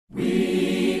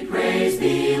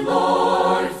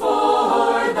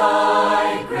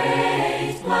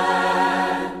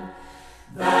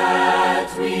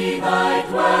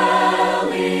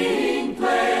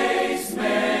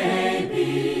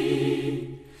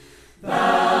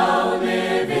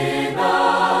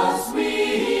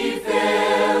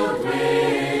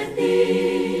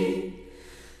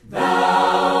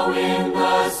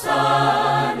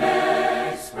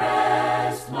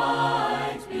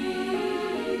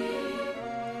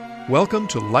Welcome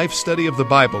to Life-Study of the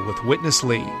Bible with Witness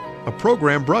Lee, a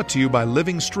program brought to you by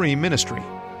Living Stream Ministry.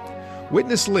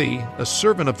 Witness Lee, a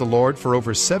servant of the Lord for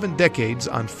over 7 decades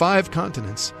on 5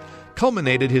 continents,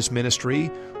 culminated his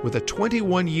ministry with a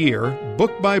 21-year,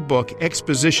 book-by-book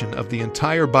exposition of the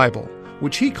entire Bible,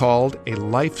 which he called a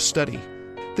life study.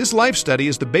 This life study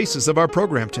is the basis of our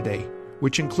program today,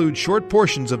 which includes short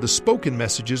portions of the spoken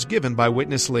messages given by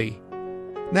Witness Lee.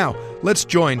 Now, let's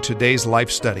join today's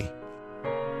life study.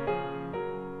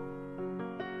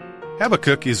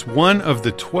 Habakkuk is one of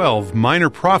the 12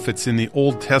 minor prophets in the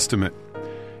Old Testament,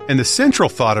 and the central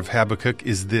thought of Habakkuk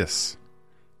is this: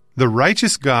 the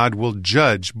righteous God will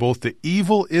judge both the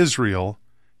evil Israel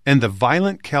and the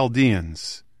violent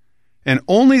Chaldeans, and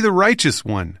only the righteous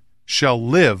one shall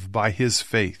live by his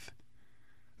faith,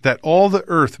 that all the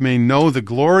earth may know the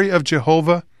glory of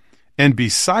Jehovah and be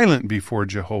silent before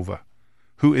Jehovah,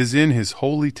 who is in his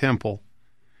holy temple,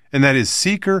 and that his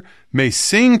seeker may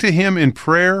sing to him in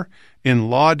prayer,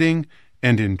 in lauding,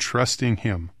 and in trusting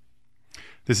him.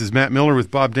 This is Matt Miller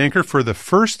with Bob Danker for the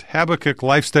first Habakkuk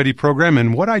Life Study program,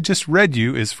 and what I just read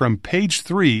you is from page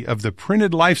 3 of the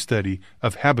printed Life Study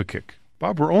of Habakkuk.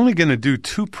 Bob, we're only going to do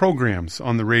 2 programs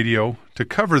on the radio to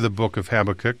cover the book of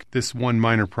Habakkuk, this one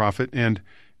minor prophet, and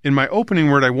in my opening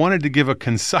word, I wanted to give a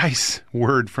concise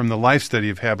word from the Life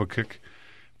Study of Habakkuk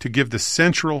to give the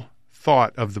central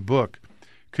thought of the book.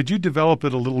 Could you develop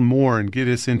it a little more and get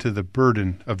us into the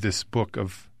burden of this book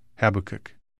of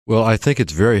Habakkuk? Well, I think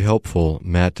it's very helpful,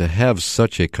 Matt, to have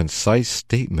such a concise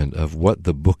statement of what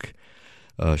the book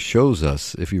shows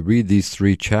us. If you read these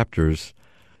 3 chapters,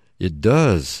 it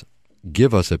does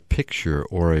give us a picture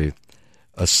or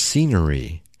a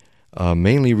scenery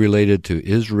mainly related to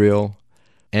Israel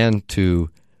and to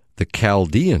the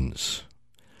Chaldeans.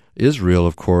 Israel,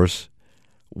 of course,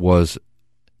 was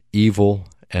evil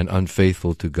and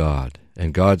unfaithful to God,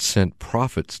 and God sent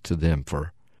prophets to them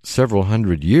for several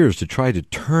hundred years to try to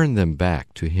turn them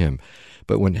back to Him.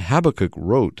 But when Habakkuk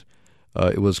wrote,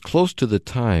 it was close to the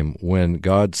time when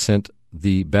God sent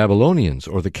the Babylonians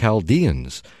or the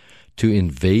Chaldeans to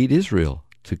invade Israel,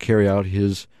 to carry out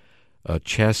His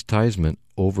chastisement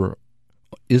over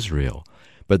Israel.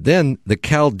 But then the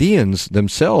Chaldeans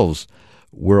themselves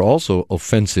were also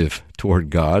offensive toward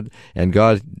God, and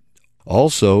God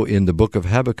also, in the book of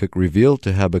Habakkuk, revealed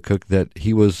to Habakkuk that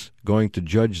he was going to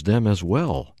judge them as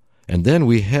well. And then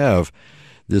we have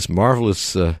this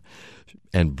marvelous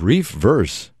and brief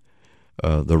verse,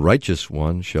 the righteous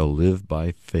one shall live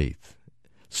by faith.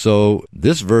 So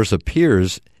this verse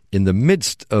appears in the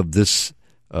midst of this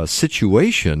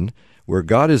situation where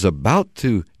God is about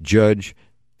to judge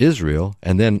Israel,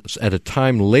 and then at a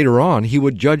time later on, he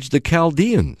would judge the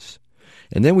Chaldeans.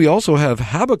 And then we also have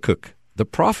Habakkuk, the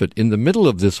prophet, in the middle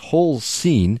of this whole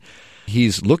scene.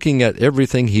 He's looking at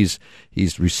everything. He's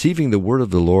receiving the word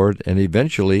of the Lord, and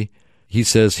eventually he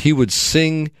says he would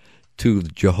sing to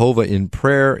Jehovah in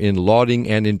prayer, in lauding,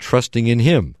 and in trusting in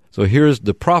him. So here's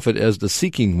the prophet as the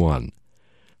seeking one,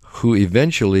 who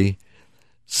eventually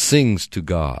sings to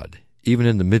God, even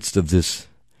in the midst of this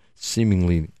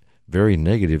seemingly very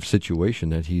negative situation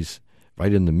that he's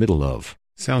right in the middle of.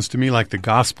 Sounds to me like the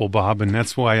gospel, Bob, and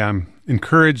that's why I'm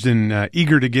encouraged and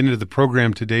eager to get into the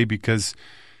program today, because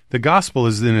the gospel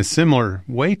is in a similar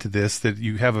way to this, that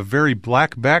you have a very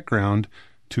black background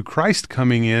to Christ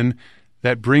coming in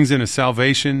that brings in a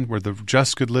salvation where the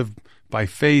just could live by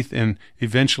faith and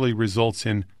eventually results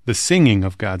in the singing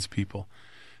of God's people.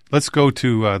 Let's go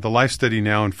to the life study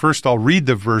now, and first I'll read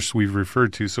the verse we've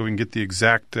referred to so we can get the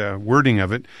exact wording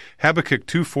of it. Habakkuk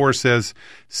 2:4 says,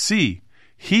 "See,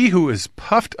 he who is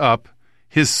puffed up,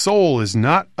 his soul is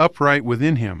not upright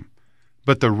within him,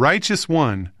 but the righteous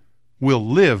one will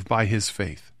live by his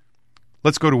faith."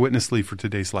 Let's go to Witness Lee for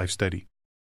today's life study.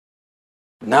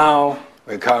 Now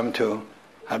we come to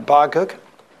Habakkuk.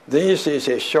 This is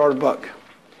a short book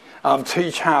of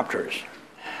 3 chapters,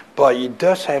 but it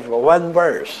does have one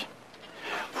verse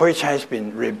which has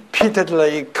been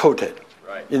repeatedly quoted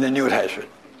in the New Testament,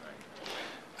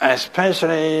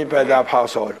 especially by the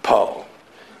Apostle Paul.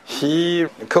 He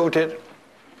quoted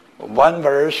one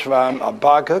verse from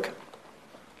Habakkuk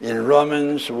in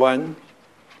Romans 1,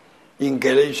 in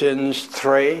Galatians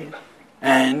 3,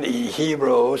 and in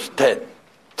Hebrews 10.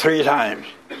 3 times,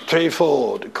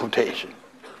 threefold quotation.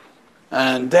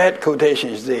 And that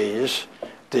quotation is this: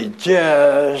 the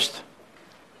just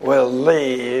will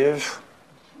live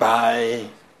by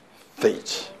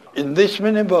faith. In these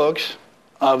many books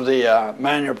of the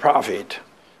minor prophet,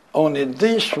 only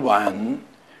this one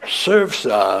serves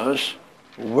us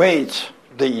with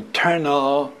the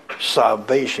eternal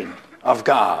salvation of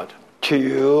God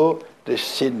to the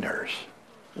sinners.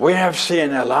 We have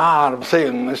seen a lot of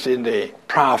things in the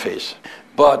prophets,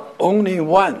 but only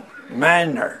one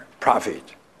minor prophet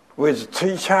with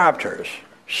 3 chapters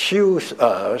shows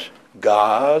us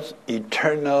God's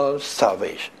eternal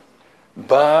salvation.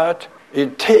 But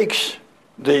it takes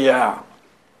the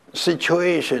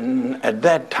situation at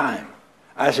that time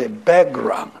as a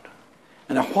background.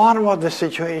 And what was the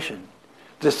situation?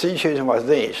 The situation was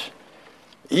this.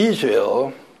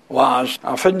 Israel was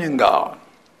offending God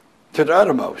to the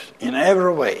uttermost in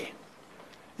every way.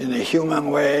 In the human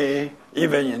way,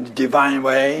 even in the divine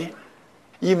way.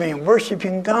 Even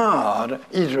worshiping God,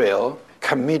 Israel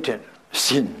committed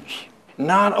sins.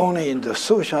 Not only in the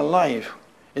social life,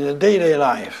 in the daily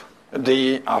life,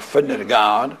 they offended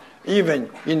God. Even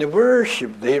in the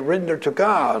worship they rendered to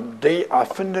God, they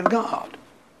offended God.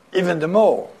 Even the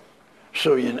more.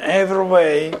 So in every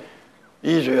way,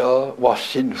 Israel was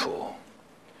sinful.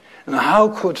 And how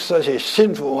could such a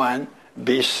sinful one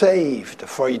be saved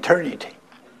for eternity?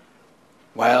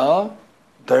 Well,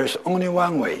 there's only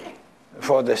one way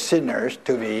for the sinners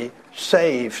to be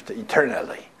saved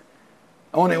eternally.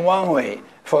 Only one way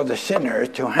for the sinners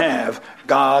to have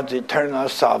God's eternal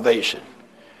salvation.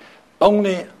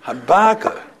 Only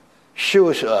Habakkuk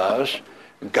shows us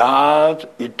God's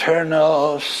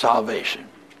eternal salvation.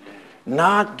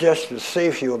 Not just to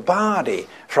save your body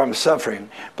from suffering,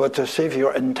 but to save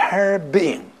your entire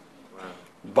being,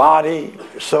 body,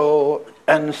 soul,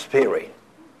 and spirit,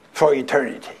 for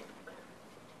eternity.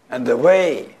 And the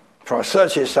way for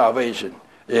such a salvation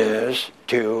is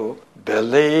to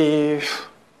believe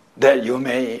that you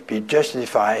may be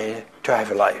justified to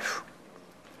have life.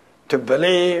 To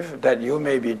believe that you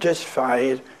may be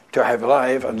justified to have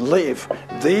life and live.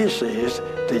 This is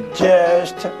the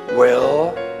just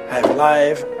will have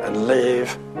life and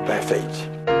live by faith.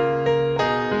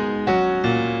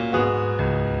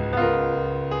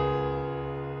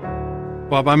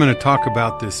 Bob, I'm going to talk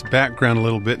about this background a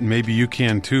little bit, and maybe you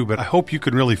can too, but I hope you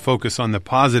can really focus on the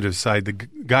positive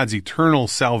side, God's eternal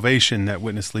salvation that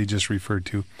Witness Lee just referred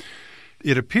to.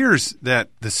 It appears that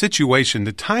the situation,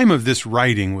 the time of this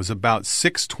writing was about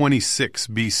 626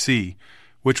 BC,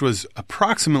 which was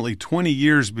approximately 20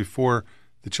 years before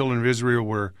the children of Israel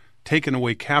were taken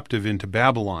away captive into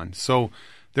Babylon. So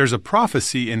there's a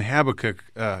prophecy in Habakkuk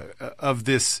of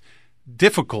this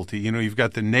difficulty. You know, you've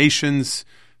got the nations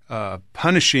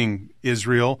punishing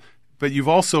Israel, but you've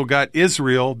also got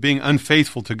Israel being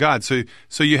unfaithful to God.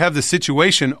 So you have the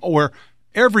situation where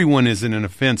everyone is in an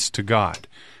offense to God.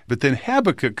 But then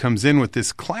Habakkuk comes in with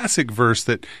this classic verse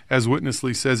that, as Witness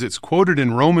Lee says, it's quoted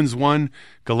in Romans 1,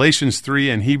 Galatians 3,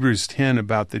 and Hebrews 10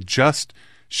 about the just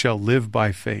shall live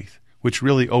by faith, which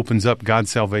really opens up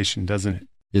God's salvation, doesn't it?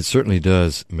 It certainly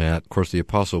does, Matt. Of course, the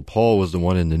Apostle Paul was the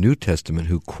one in the New Testament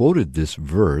who quoted this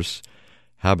verse,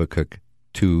 Habakkuk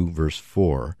 2, verse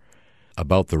 4,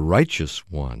 about the righteous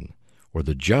one, or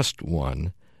the just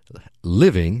one,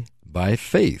 living by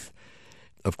faith.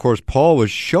 Of course, Paul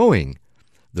was showing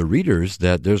the readers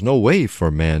that there's no way for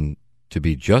man to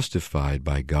be justified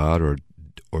by God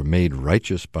or made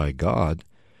righteous by God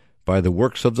by the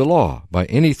works of the law, by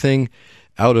anything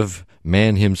out of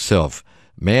man himself.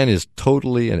 Man is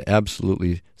totally and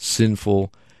absolutely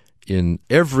sinful in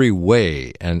every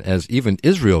way, and as even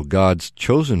Israel, God's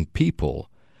chosen people,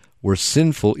 were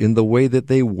sinful in the way that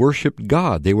they worshiped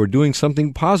God. They were doing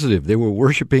something positive. They were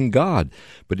worshiping God.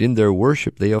 But in their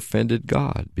worship, they offended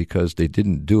God because they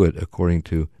didn't do it according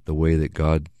to the way that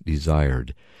God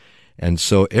desired. And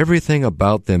so everything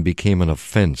about them became an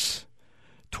offense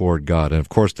toward God. And of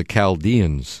course, the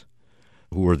Chaldeans,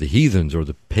 who were the heathens or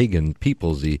the pagan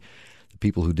peoples, the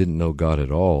people who didn't know God at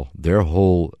all, their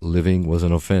whole living was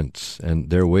an offense.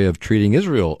 And their way of treating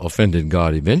Israel offended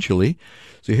God eventually.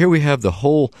 So here we have the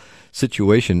whole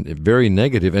situation very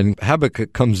negative, and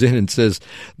Habakkuk comes in and says,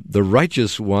 the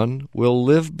righteous one will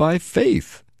live by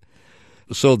faith.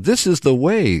 So this is the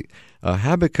way.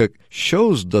 Habakkuk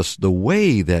shows us the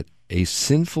way that a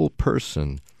sinful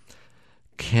person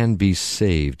can be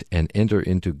saved and enter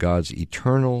into God's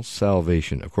eternal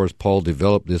salvation. Of course, Paul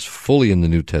developed this fully in the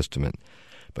New Testament,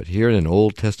 but here in an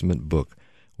Old Testament book,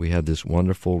 we have this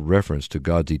wonderful reference to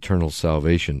God's eternal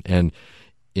salvation. And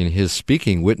in his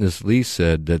speaking, Witness Lee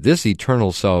said that this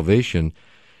eternal salvation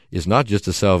is not just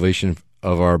a salvation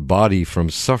of our body from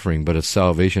suffering, but a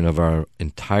salvation of our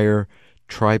entire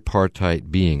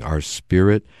tripartite being, our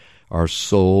spirit, our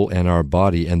soul, and our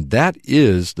body. And that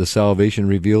is the salvation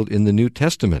revealed in the New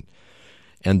Testament.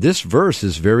 And this verse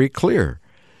is very clear.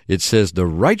 It says, the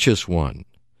righteous one.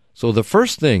 So the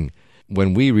first thing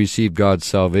when we receive God's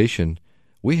salvation,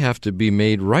 we have to be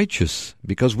made righteous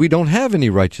because we don't have any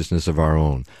righteousness of our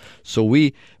own. So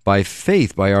we, by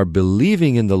faith, by our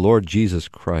believing in the Lord Jesus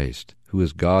Christ, who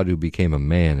is God who became a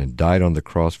man and died on the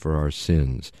cross for our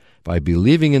sins, by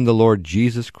believing in the Lord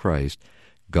Jesus Christ,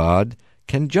 God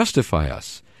can justify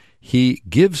us. He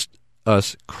gives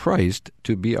us Christ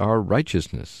to be our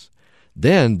righteousness.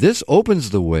 Then this opens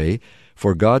the way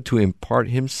for God to impart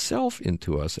himself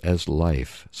into us as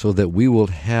life, so that we will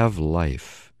have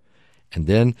life. And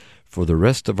then for the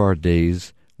rest of our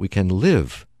days, we can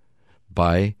live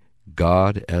by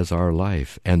God as our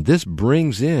life. And this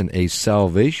brings in a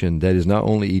salvation that is not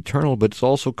only eternal, but it's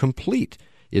also complete.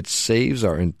 It saves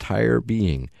our entire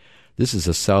being. This is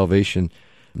a salvation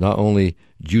not only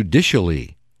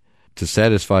judicially to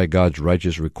satisfy God's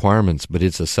righteous requirements, but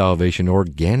it's a salvation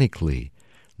organically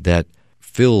that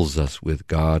fills us with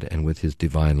God and with his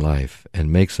divine life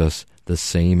and makes us the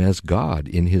same as God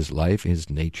in his life, his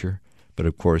nature, but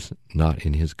of course not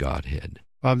in his Godhead.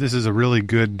 Bob, this is a really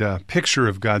good picture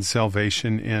of God's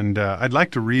salvation, and I'd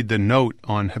like to read the note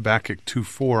on Habakkuk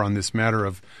 2:4 on this matter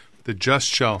of the just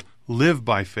shall live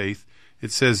by faith.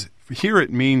 It says, here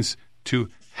it means to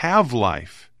have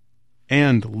life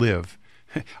and live.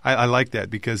 I like that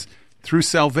because through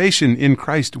salvation in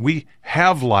Christ, we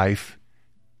have life,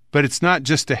 but it's not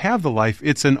just to have the life,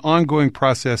 it's an ongoing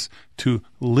process to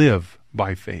live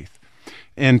by faith.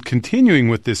 And continuing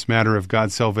with this matter of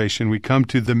God's salvation, we come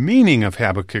to the meaning of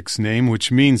Habakkuk's name,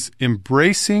 which means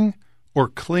embracing or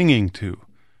clinging to.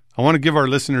 I want to give our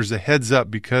listeners a heads up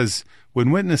because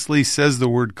when Witness Lee says the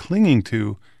word clinging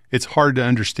to, it's hard to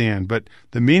understand. But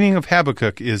the meaning of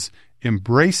Habakkuk is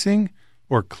embracing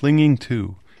or clinging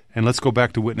to. And let's go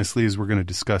back to Witness Lee as we're going to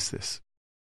discuss this.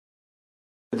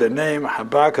 The name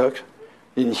Habakkuk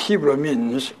in Hebrew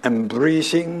means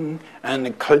embracing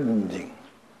and clinging.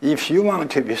 If you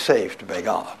want to be saved by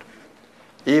God,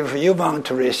 if you want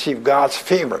to receive God's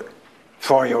favor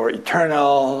for your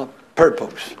eternal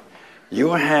purpose,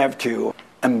 you have to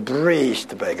embrace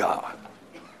by God.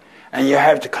 And you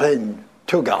have to cling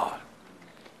to God.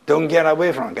 Don't get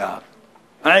away from God.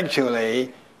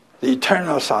 Actually, the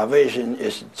eternal salvation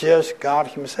is just God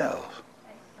himself.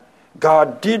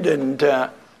 God didn't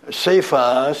save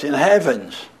us in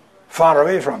heavens, far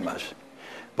away from us.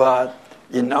 But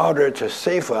in order to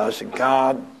save us,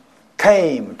 God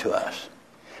came to us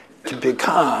to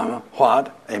become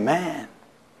what? A man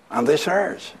on this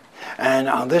earth. And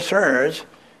on this earth,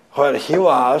 while he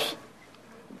was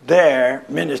there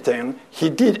ministering, he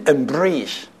did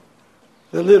embrace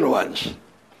the little ones.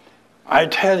 I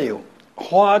tell you,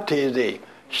 what is the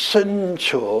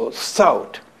central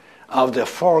thought of the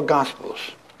four Gospels?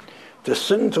 The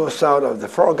central thought of the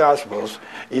four Gospels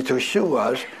is to show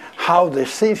us how the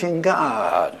saving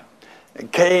God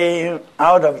came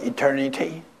out of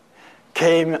eternity,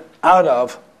 came out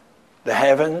of the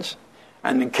heavens,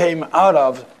 and came out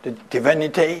of the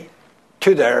divinity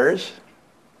to the earth,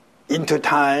 into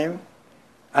time,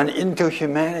 and into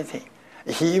humanity.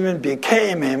 He even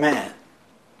became a man.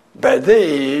 By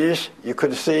this, you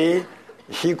could see,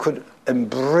 he could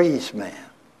embrace man.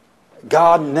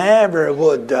 God never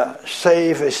would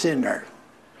save a sinner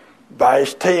by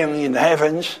staying in the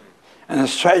heavens and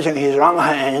stretching his wrong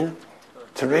hand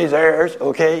to raise the earth.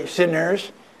 Okay,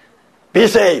 sinners, be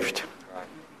saved.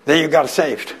 Then you got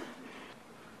saved.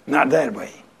 Not that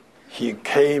way. He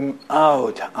came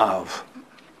out of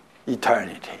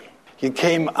eternity. He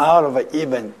came out of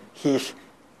even his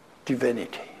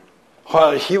divinity.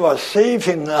 While he was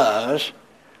saving us,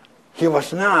 he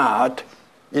was not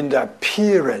in the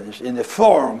appearance, in the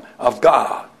form of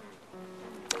God.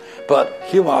 But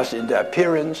he was in the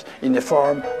appearance, in the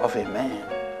form of a man,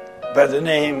 by the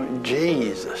name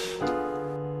Jesus.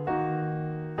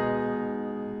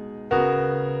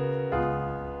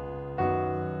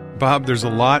 Bob, there's a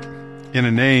lot in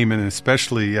a name, and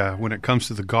especially when it comes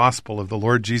to the gospel of the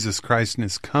Lord Jesus Christ and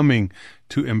his coming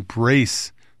to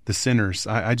embrace the sinners.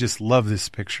 I just love this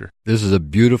picture. This is a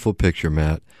beautiful picture,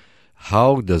 Matt.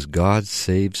 How does God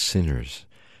save sinners?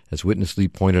 As Witness Lee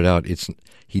pointed out,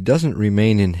 he doesn't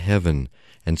remain in heaven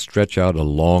and stretch out a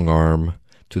long arm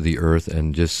to the earth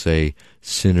and just say,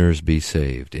 sinners be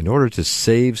saved. In order to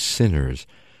save sinners,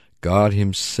 God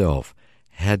himself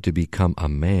had to become a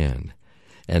man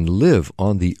and live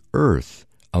on the earth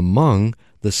among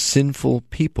the sinful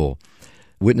people.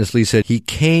 Witness Lee said he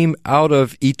came out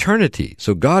of eternity.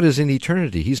 So God is in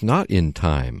eternity. He's not in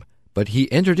time, but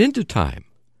he entered into time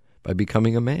by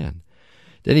becoming a man.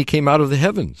 Then he came out of the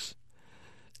heavens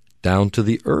down to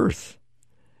the earth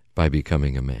by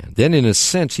becoming a man. Then, in a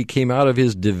sense, he came out of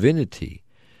his divinity.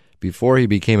 Before he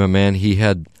became a man, he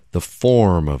had the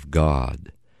form of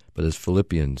God, But as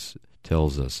Philippians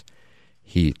tells us,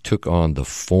 he took on the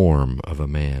form of a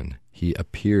man. He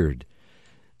appeared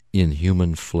in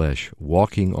human flesh,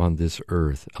 walking on this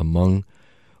earth among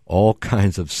all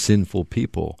kinds of sinful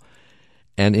people.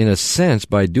 And in a sense,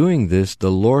 by doing this,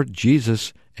 the Lord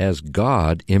Jesus, as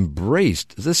God,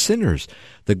 embraced the sinners.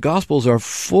 The Gospels are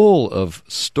full of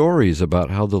stories about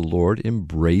how the Lord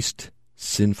embraced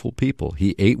sinful people.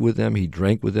 He ate with them, he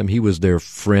drank with them, he was their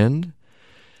friend.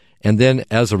 And then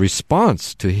as a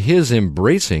response to his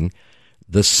embracing,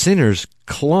 the sinners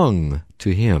clung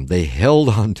to him. They held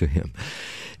on to him.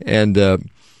 And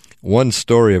one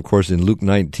story, of course, in Luke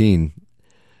 19,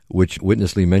 which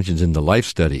Witness Lee mentions in the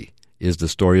Life-Study, is the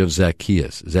story of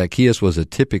Zacchaeus. Zacchaeus was a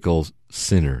typical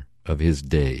sinner of his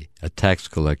day, a tax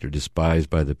collector despised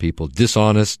by the people,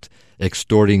 dishonest,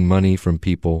 extorting money from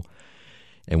people.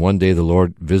 And one day the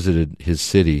Lord visited his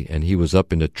city, and he was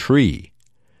up in a tree.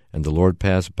 And the Lord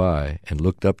passed by and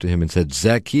looked up to him and said,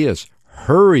 "Zacchaeus,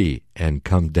 hurry and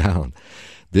come down.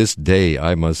 This day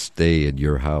I must stay in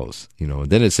your house." And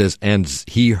then it says, and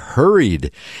he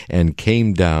hurried and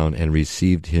came down and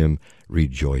received him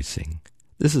rejoicing.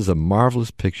 This is a marvelous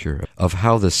picture of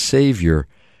how the Savior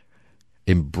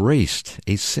embraced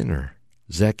a sinner,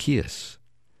 Zacchaeus.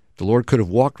 The Lord could have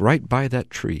walked right by that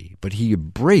tree, but he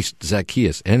embraced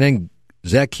Zacchaeus, and then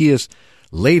Zacchaeus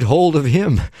laid hold of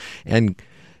him and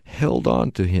held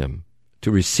on to him to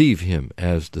receive him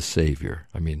as the Savior.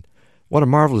 I mean, what a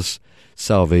marvelous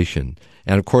salvation.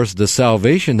 And of course, the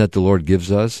salvation that the Lord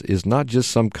gives us is not just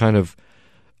some kind of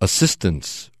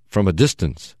assistance from a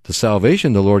distance. The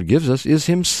salvation the Lord gives us is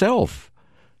himself.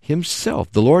 Himself.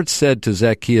 The Lord said to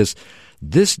Zacchaeus,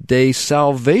 "This day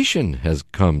salvation has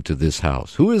come to this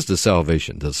house." Who is the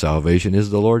salvation? The salvation is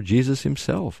the Lord Jesus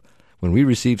himself. When we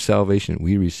receive salvation,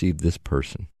 we receive this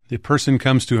person. The person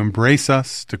comes to embrace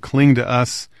us, to cling to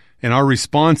us, and our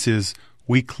response is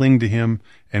we cling to him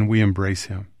and we embrace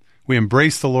him. We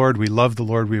embrace the Lord, we love the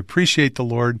Lord, we appreciate the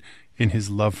Lord in his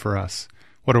love for us.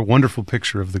 What a wonderful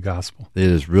picture of the gospel. It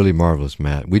is really marvelous,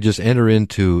 Matt. We just enter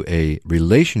into a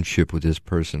relationship with this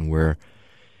person where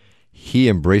he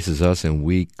embraces us and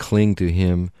we cling to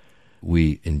him,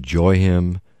 we enjoy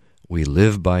him, we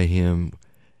live by him.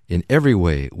 In every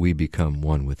way, we become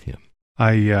one with him.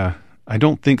 I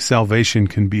don't think salvation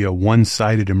can be a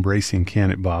one-sided embracing, can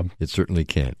it, Bob? It certainly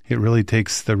can't. It really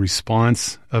takes the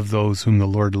response of those whom the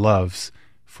Lord loves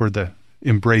for the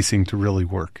embracing to really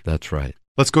work. That's right.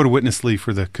 Let's go to Witness Lee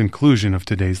for the conclusion of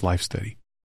today's life study.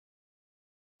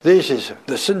 This is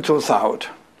the central thought.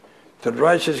 The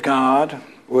righteous God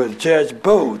will judge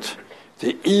both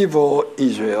the evil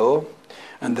Israel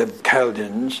and the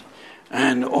Chaldeans,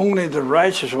 and only the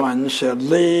righteous one shall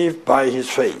live by his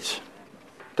faith.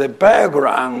 The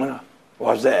background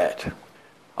was that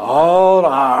all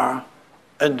are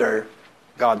under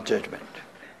God's judgment.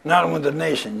 Not only the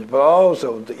nations, but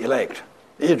also the elect,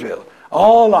 Israel.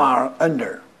 All are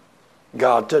under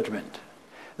God's judgment.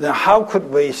 Then how could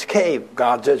we escape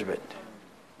God's judgment?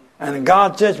 And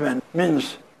God's judgment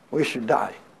means we should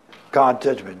die. God's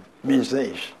judgment means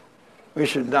this. We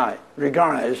should die,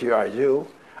 regardless you are a Jew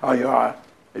or you are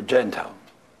a Gentile.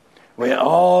 We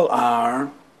all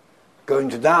are going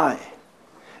to die.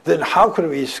 Then how could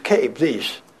we escape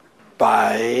this?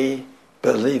 By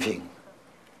believing.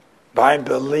 By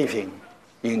believing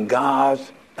in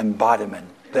God's embodiment.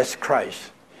 That's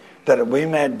Christ. That we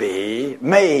might be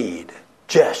made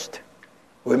just.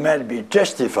 We might be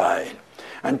justified.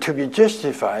 And to be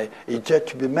justified is just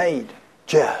to be made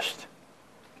just.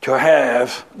 To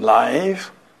have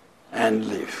life and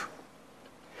live.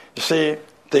 You see,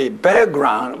 the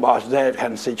background was that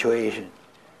kind of situation.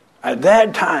 At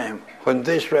that time, when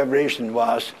this revelation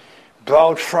was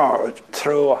brought forth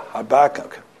through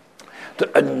Habbakuk,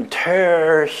 the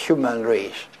entire human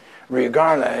race,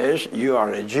 regardless you are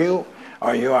a Jew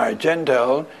or you are a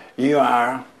Gentile, you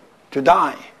are to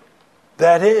die.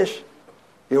 That is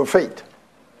your fate.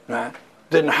 Right?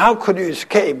 Then how could you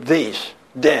escape this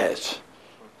death?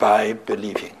 By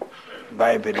believing.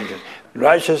 By believing.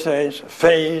 Righteousness,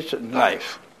 faith, and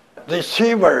life. These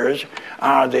three words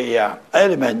are the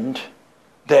element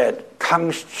that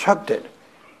constructed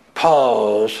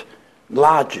Paul's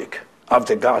logic of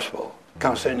the gospel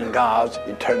concerning God's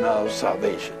eternal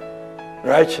salvation.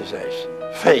 Righteousness,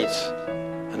 faith,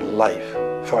 and life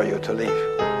for you to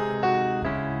live.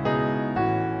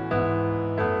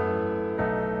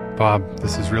 Bob,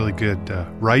 this is really good.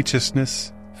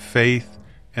 Righteousness, faith,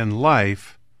 and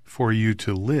life for you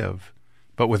to live.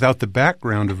 But without the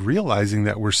background of realizing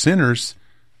that we're sinners,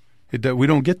 we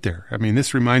don't get there. I mean,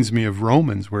 this reminds me of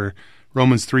Romans, where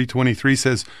Romans 3:23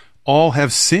 says, all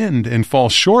have sinned and fall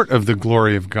short of the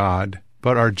glory of God,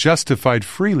 but are justified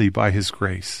freely by His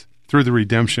grace through the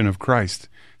redemption of Christ.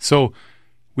 So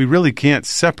we really can't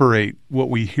separate what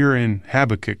we hear in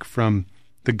Habakkuk from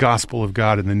the gospel of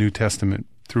God in the New Testament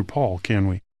through Paul, can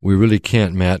we? We really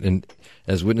can't, Matt. And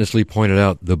as Witness Lee pointed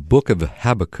out, the book of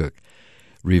Habakkuk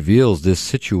reveals this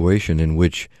situation in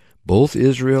which both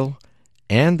Israel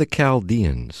and the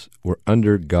Chaldeans were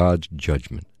under God's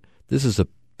judgment. This is a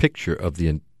picture of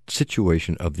the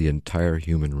situation of the entire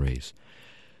human race.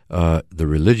 The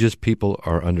religious people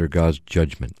are under God's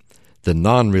judgment. The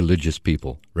non-religious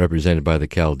people, represented by the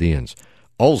Chaldeans,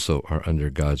 also are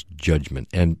under God's judgment.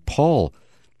 And Paul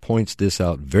points this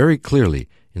out very clearly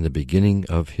in the beginning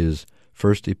of his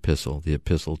first epistle, the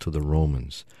epistle to the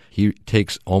Romans. He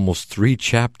takes almost 3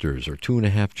 chapters or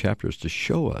 2.5 chapters to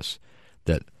show us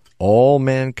that all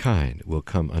mankind will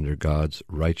come under God's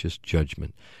righteous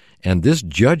judgment. And this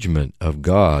judgment of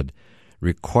God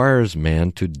requires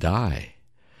man to die,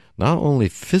 not only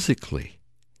physically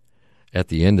at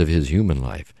the end of his human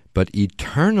life, but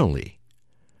eternally,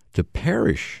 to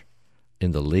perish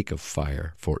in the lake of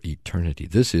fire for eternity.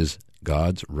 This is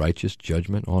God's righteous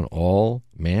judgment on all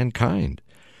mankind.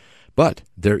 But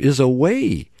there is a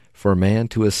way for man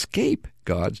to escape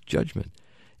God's judgment,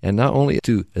 and not only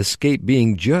to escape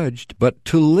being judged, but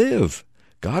to live.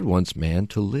 God wants man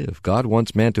to live. God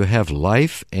wants man to have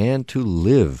life and to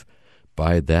live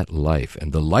by that life.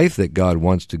 And the life that God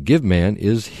wants to give man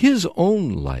is His own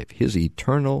life, His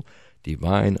eternal,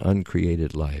 divine,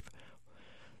 uncreated life.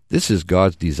 This is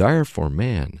God's desire for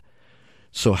man.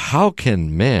 So how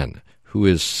can man, who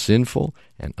is sinful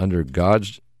and under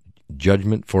God's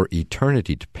judgment for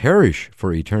eternity, to perish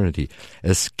for eternity,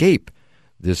 escape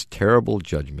this terrible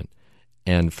judgment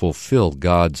and fulfill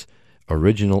God's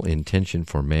original intention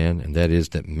for man, and that is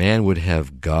that man would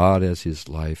have God as his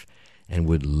life and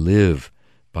would live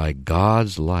by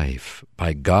God's life,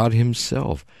 by God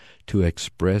Himself, to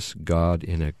express God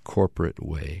in a corporate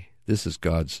way. This is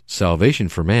God's salvation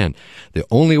for man. The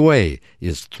only way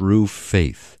is through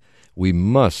faith. We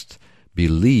must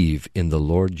believe in the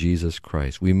Lord Jesus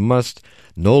Christ. We must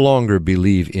no longer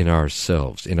believe in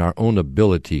ourselves, in our own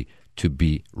ability to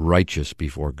be righteous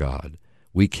before God.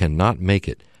 We cannot make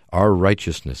it. Our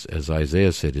righteousness, as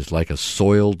Isaiah said, is like a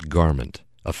soiled garment,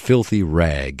 a filthy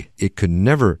rag. It could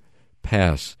never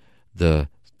pass the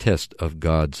test of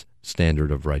God's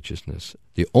standard of righteousness.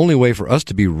 The only way for us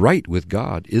to be right with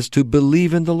God is to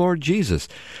believe in the Lord Jesus.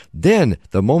 Then,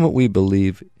 the moment we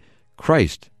believe,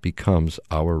 Christ becomes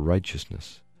our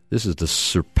righteousness. This is the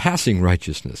surpassing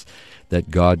righteousness that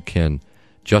God can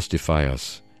justify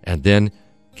us and then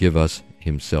give us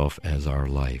Himself as our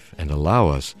life and allow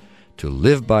us to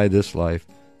live by this life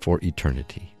for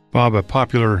eternity. Bob, a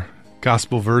popular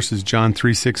gospel verse is John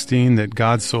 3:16, that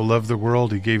God so loved the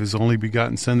world, He gave His only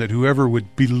begotten Son, that whoever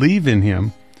would believe in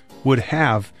Him would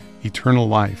have eternal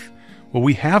life. Well,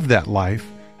 we have that life,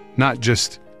 not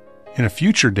just in a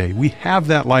future day. We have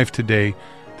that life today,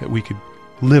 that we could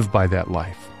live by that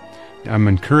life. I'm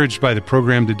encouraged by the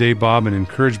program today, Bob, and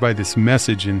encouraged by this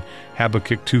message in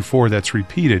Habakkuk 2:4 that's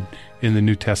repeated in the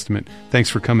New Testament. Thanks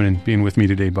for coming and being with me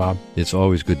today, Bob. It's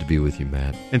always good to be with you,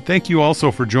 Matt. And thank you also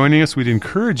for joining us. We'd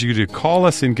encourage you to call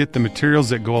us and get the materials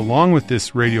that go along with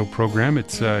this radio program.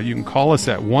 It's you can call us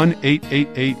at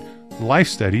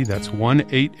 1-888-LIFE-STUDY. That's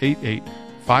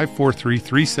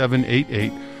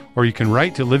 1-888-543-3788. Or you can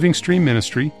write to Living Stream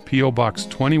Ministry, P.O. Box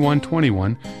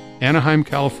 2121, Anaheim,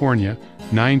 California,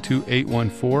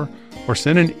 92814, or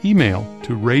send an email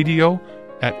to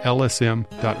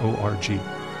radio@lsm.org.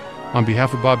 On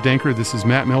behalf of Bob Danker, this is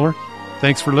Matt Miller.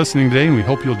 Thanks for listening today, and we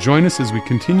hope you'll join us as we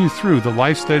continue through the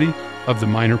life study of the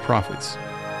Minor Prophets.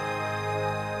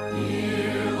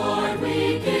 Dear Lord,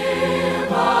 we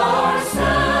give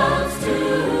ourselves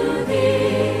to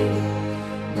Thee.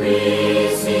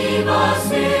 Receive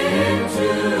us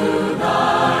into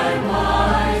Thy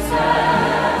wise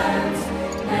hands,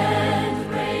 and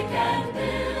break and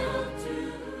build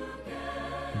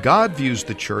together. God views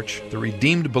the church, the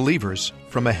redeemed believers,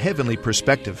 from a heavenly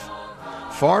perspective.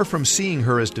 Far from seeing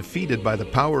her as defeated by the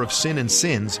power of sin and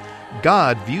sins,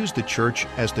 God views the church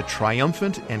as the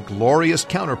triumphant and glorious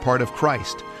counterpart of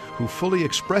Christ, who fully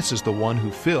expresses the one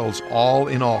who fills all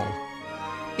in all.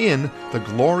 In The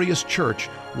Glorious Church,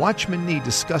 Watchman Nee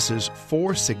discusses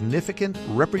 4 significant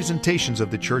representations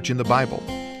of the church in the Bible: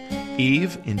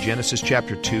 Eve in Genesis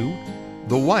chapter 2,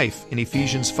 the wife in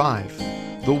Ephesians 5,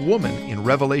 the woman in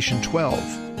Revelation 12,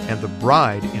 and the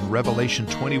bride in Revelation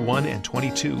 21 and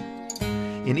 22.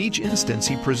 In each instance,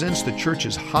 he presents the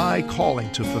church's high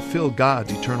calling to fulfill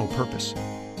God's eternal purpose.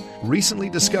 recently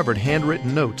discovered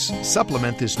handwritten notes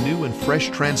supplement this new and fresh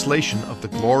translation of the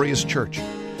glorious church,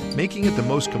 making it the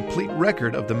most complete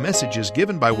record of the messages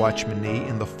given by Watchman Nee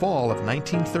in the fall of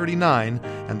 1939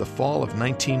 and the fall of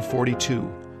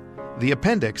 1942. The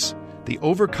appendix, The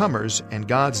Overcomers and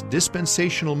God's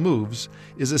Dispensational Moves,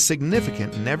 is a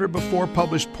significant,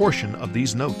 never-before-published portion of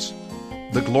these notes.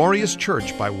 The Glorious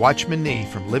Church by Watchman Nee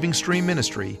from Living Stream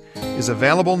Ministry is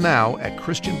available now at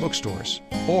Christian bookstores,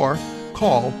 or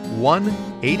call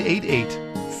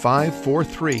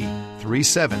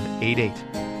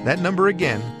 1-888-543-3788. That number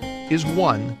again is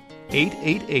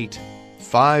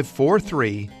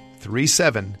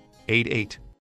 1-888-543-3788.